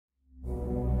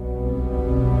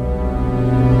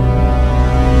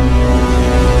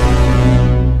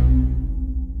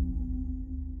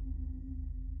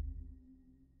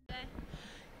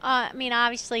mean,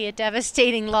 obviously a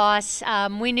devastating loss.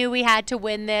 We knew we had to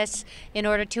win this in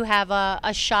order to have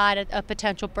a shot at a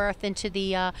potential berth into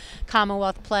the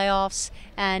Commonwealth playoffs.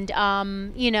 And,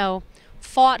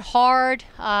 fought hard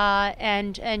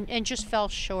and just fell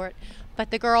short. But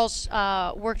the girls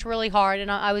worked really hard, and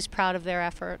I was proud of their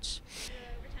efforts.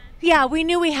 Yeah, we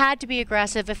knew we had to be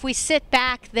aggressive. If we sit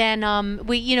back, then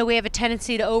we have a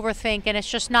tendency to overthink, and it's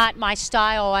just not my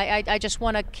style. I just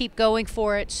want to keep going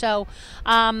for it. So,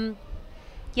 and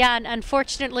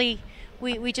unfortunately,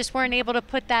 we just weren't able to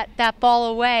put that ball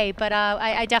away. But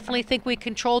I definitely think we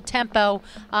controlled tempo,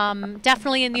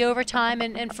 definitely in the overtime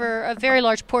and for a very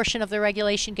large portion of the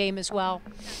regulation game as well.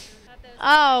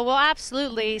 Oh, well,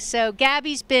 absolutely. So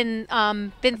Gabby's been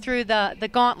through the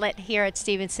gauntlet here at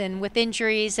Stevenson with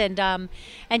injuries and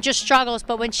just struggles.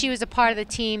 But when she was a part of the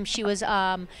team, she was,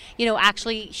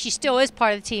 actually she still is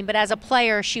part of the team. But as a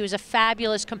player, she was a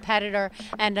fabulous competitor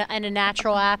and a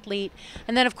natural athlete.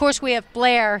 And then, of course, we have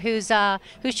Blair, who's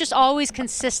just always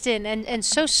consistent and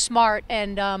so smart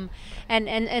and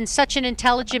such an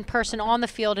intelligent person on the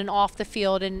field and off the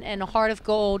field and a heart of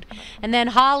gold. And then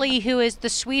Holly, who is the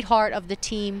sweetheart of the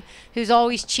team, who's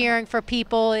always cheering for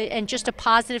people and just a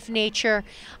positive nature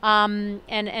and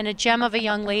a gem of a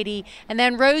young lady. And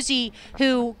then Rosie,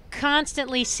 who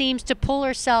constantly seems to pull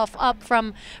herself up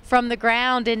from the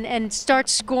ground and start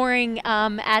scoring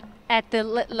at the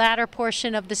latter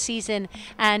portion of the season.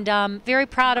 And very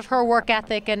proud of her work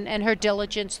ethic and her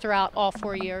diligence throughout all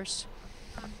 4 years.